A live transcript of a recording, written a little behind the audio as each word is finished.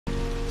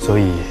所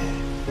以，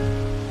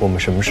我们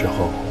什么时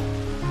候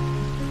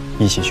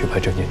一起去拍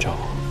证件照？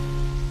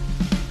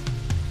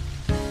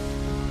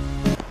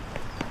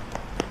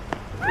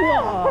哇！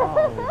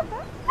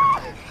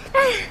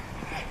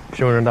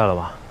身份证带了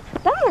吧？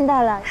当然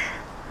带了。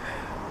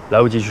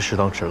来不及去食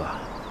堂吃了，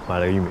买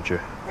了个玉米汁。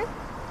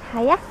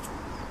好呀。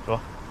走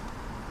吧。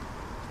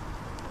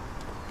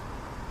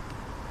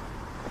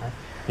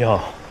你好，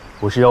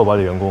我是158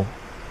的员工，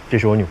这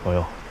是我女朋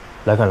友，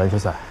来看篮球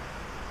赛。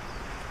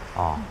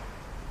哦，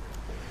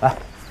来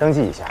登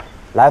记一下，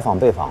来访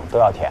被访都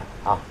要填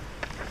啊。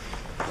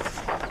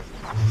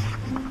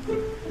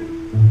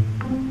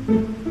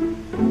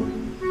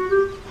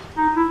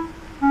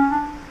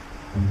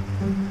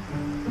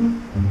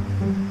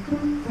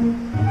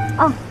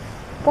哦，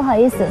不好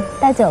意思，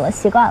待久了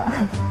习惯了。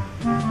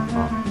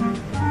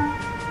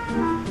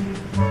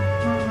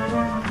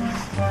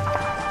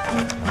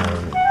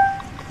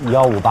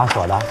158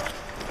所的。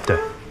对。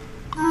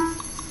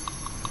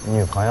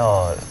女朋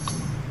友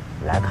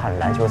来看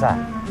篮球赛。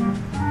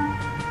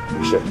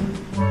是。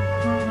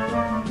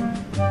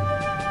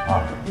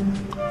啊，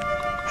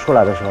出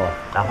来的时候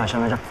拿换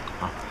身份证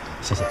啊，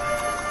谢谢。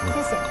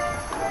谢谢。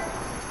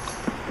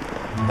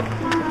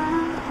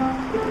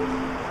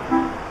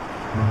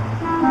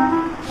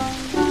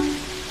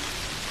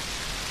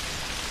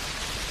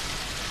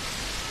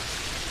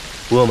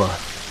不饿吗？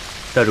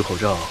戴着口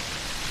罩，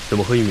怎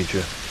么喝玉米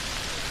汁？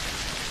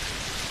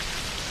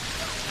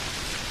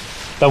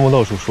弹幕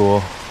到处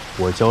说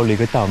我交了一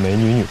个大美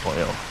女女朋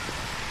友，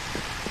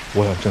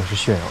我想正式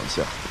炫耀一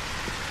下。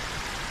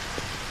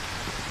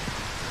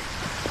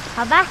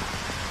好吧，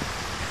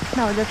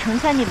那我就成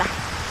全你吧。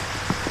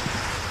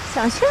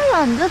想炫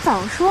耀你就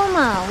早说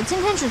嘛！我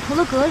今天只涂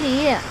了隔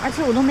离，而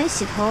且我都没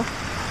洗头，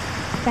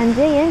感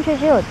觉颜值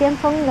只有巅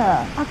峰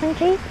的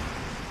1/2。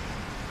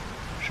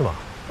是吗？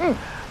嗯。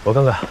我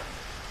看看。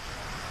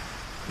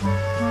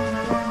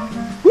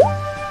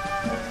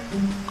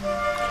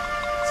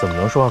怎么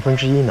能说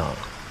1/2呢？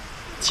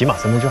起码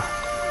2/3，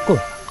够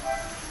了。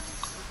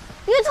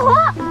于途，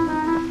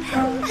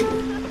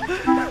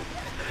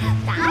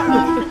打你！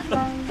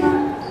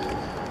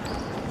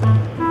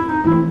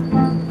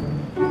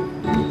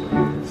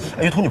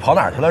哎，于途，你跑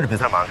哪儿去了？这比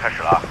赛马上开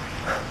始了。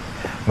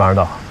马上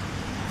到，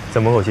在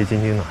门口接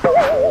晶晶呢。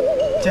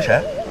接谁？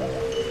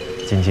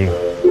晶晶。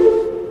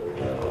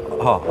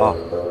哦。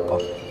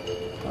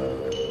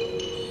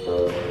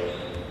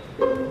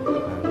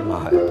妈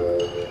呀，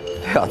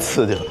这样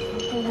刺激了。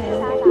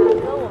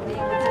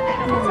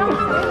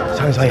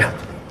小野，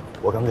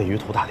我刚给于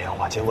途打电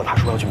话，结果他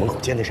说要去门口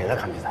接那谁来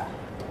看比赛。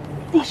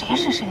那谁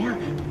是谁呀？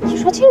你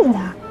说清楚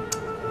点。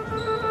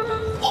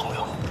朋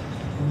友。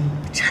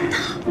真的？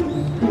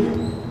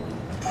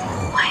不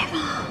会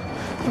吧？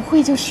不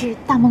会就是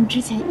大梦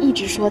之前一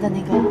直说的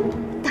那个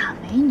大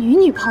美女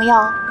女朋友？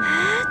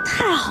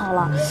太好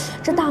了，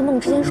这大梦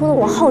之前说的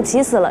我好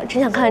奇死了，真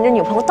想看看这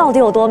女朋友到底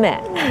有多美。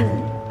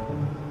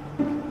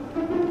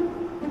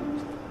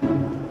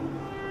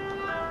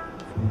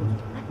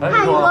来，于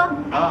途，来，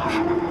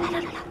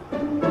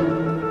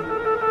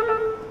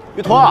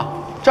于途，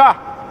这儿。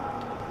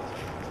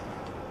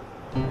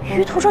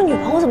于途这女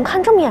朋友怎么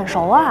看这么眼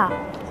熟啊？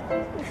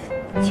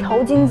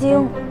乔晶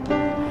晶，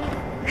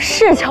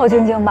是乔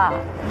晶晶吧？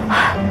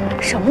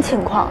什么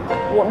情况？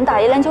我们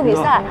打一篮球比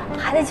赛，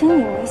还得请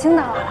女明星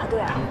打啦啦队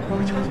啊？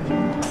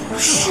不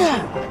是，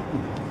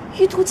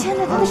于途牵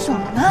着她的手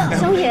呢。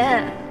小野，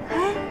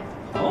哎，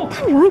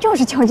她明明就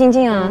是乔晶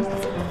晶啊！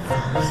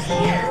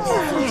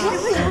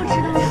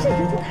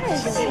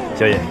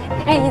小野，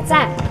哎，你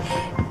在？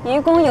于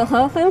公有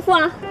何吩咐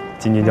啊？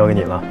晶晶交给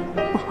你了，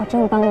保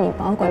证帮你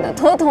保管的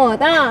妥妥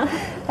的。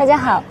大家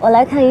好，我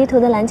来看于途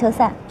的篮球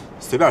赛。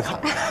随便看。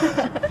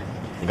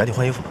你赶紧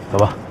换衣服吧。走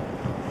吧，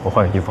我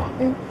换个衣服。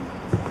嗯。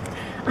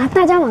啊，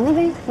大家往那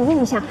边移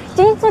动一下。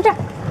晶晶坐这儿。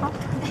好。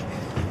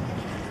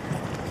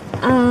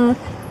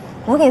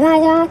我给大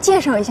家介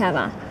绍一下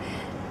吧。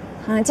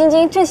晶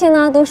晶，这些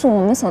呢都是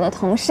我们所的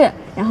同事，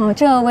然后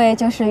这位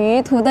就是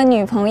于途的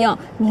女朋友，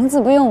名字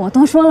不用我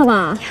多说了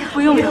吧？不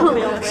用，谁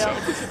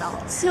不知道？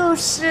就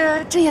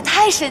是这也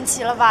太神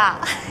奇了吧！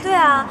对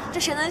啊，这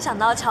谁能想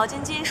到乔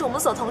晶晶是我们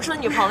所同事的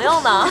女朋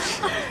友呢？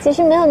其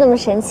实没有那么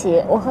神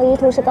奇，我和于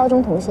途是高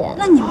中同学。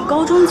那你们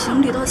高中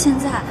情侣到现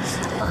在？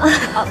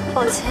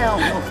抱歉，我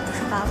不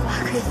是八卦，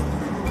可以。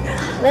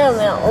没有，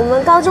我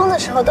们高中的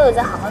时候都有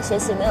在好好学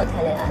习，没有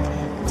谈恋爱。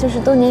就是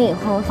多年以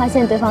后发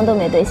现对方都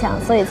没对象，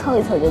所以凑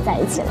一凑就在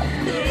一起了。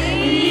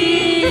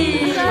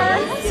在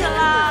一起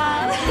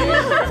啦！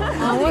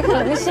我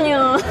可不信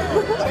哦。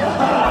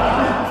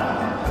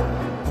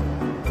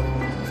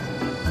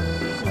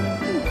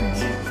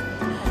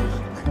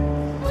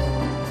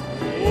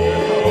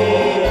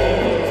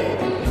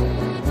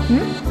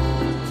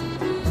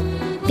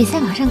比赛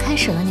马上开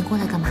始了，你过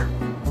来干嘛？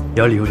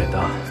压力有点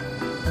大，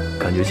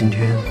感觉今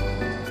天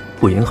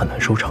不赢很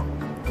难收场。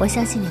我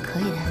相信你可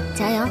以的，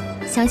加油！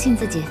相信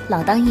自己，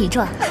老当益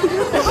壮。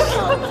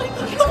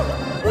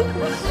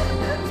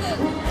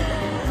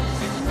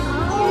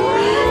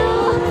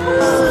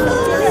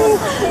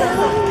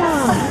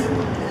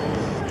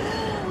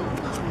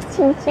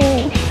晶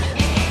晶。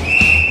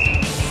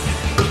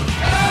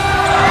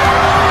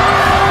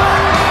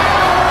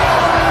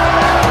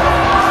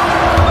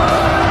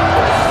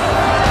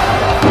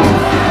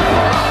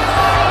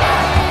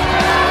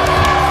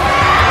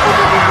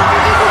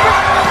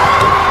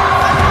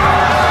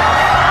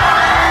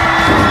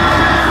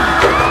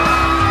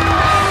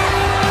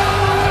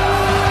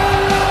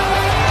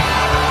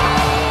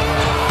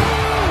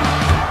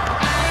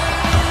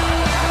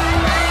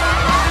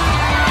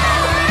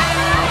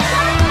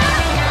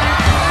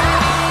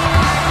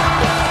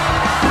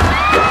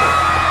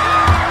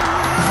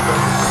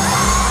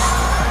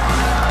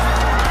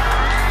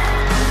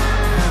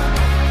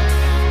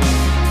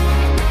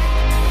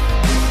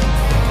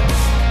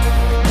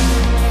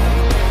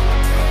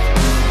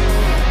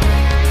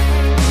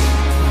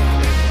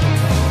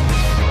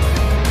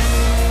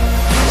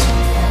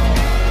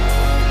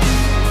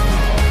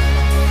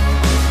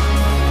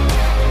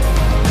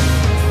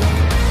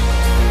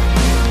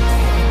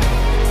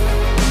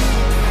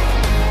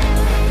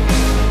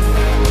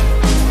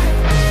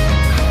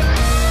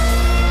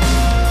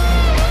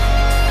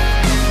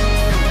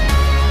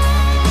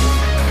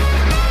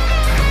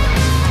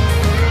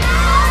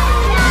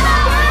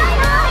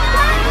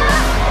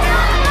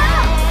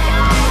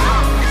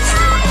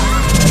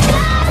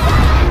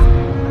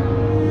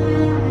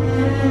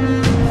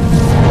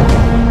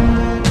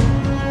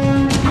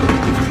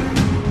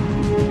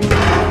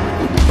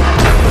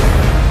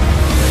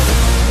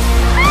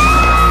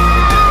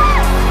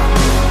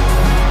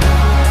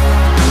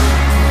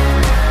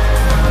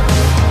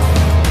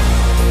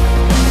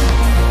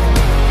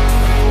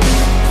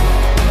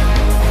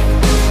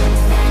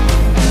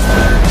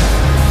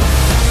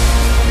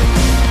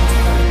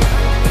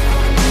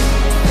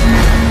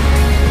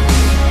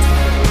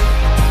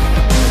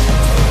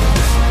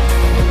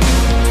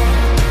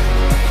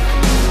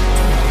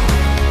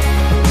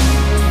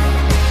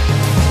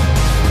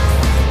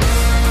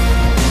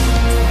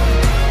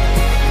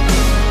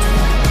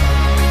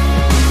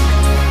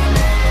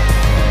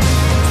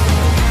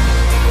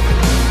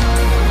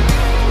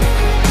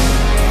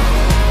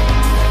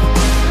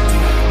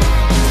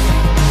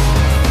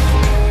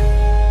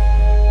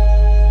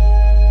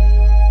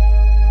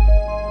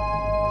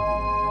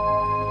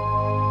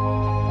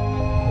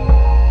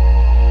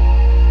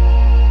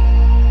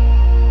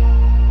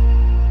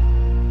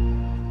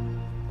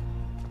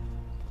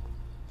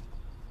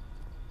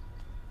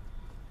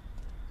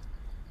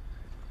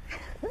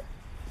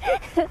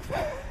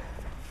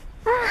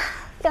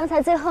刚才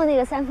最后那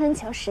个3分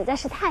球实在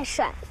是太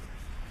帅了。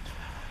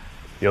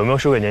有没有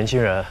输给年轻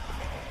人？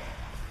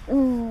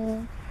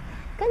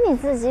跟你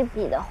自己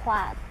比的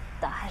话，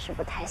倒还是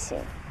不太行。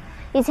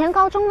以前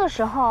高中的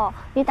时候，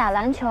你打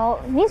篮球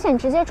明显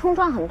直接冲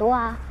撞很多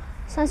啊，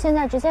像现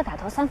在直接改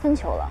投3分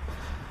球了，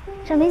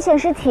这明显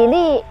是体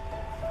力，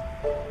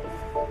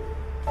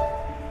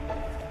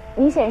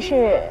明显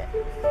是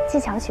技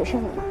巧取胜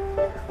了嘛。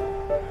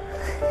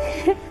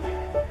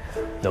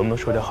能不能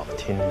说点好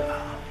听的？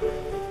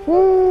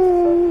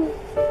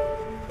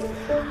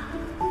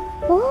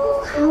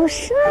好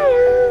帅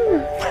啊！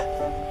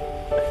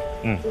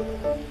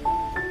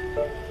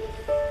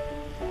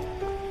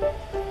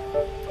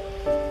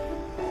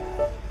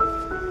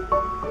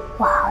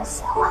我好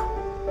喜欢。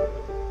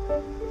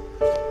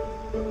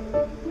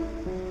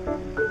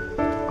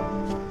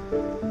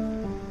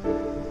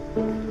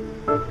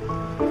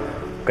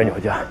跟你回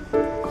家。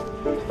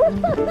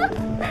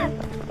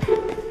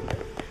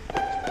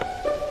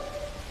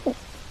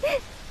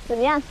怎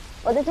么样？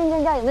我的证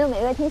件照有没有美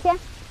若天仙？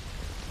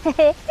嘿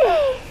嘿。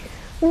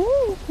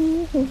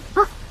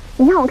好，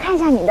你让我看一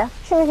下你的，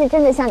是不是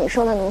真的像你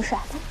说的那么帅？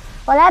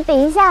我来比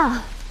一下，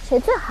谁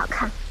最好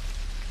看。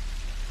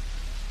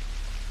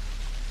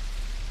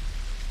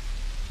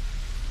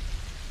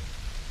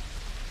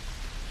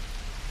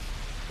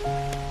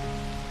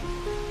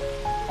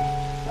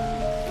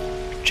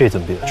这怎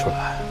么比得出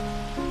来？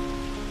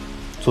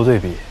做对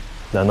比，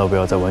难道不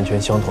要在完全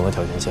相同的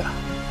条件下，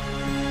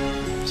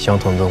相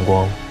同灯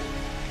光，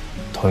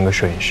同一个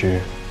摄影师，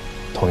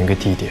同一个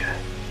地点，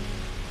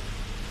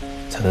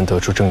才能得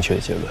出正确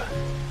的结论？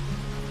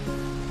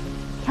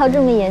挑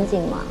这么严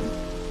谨吗？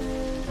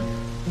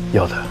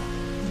要的。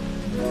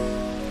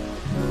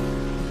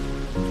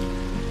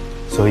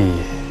所以，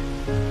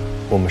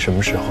我们什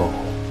么时候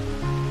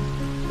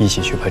一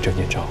起去拍证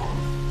件照？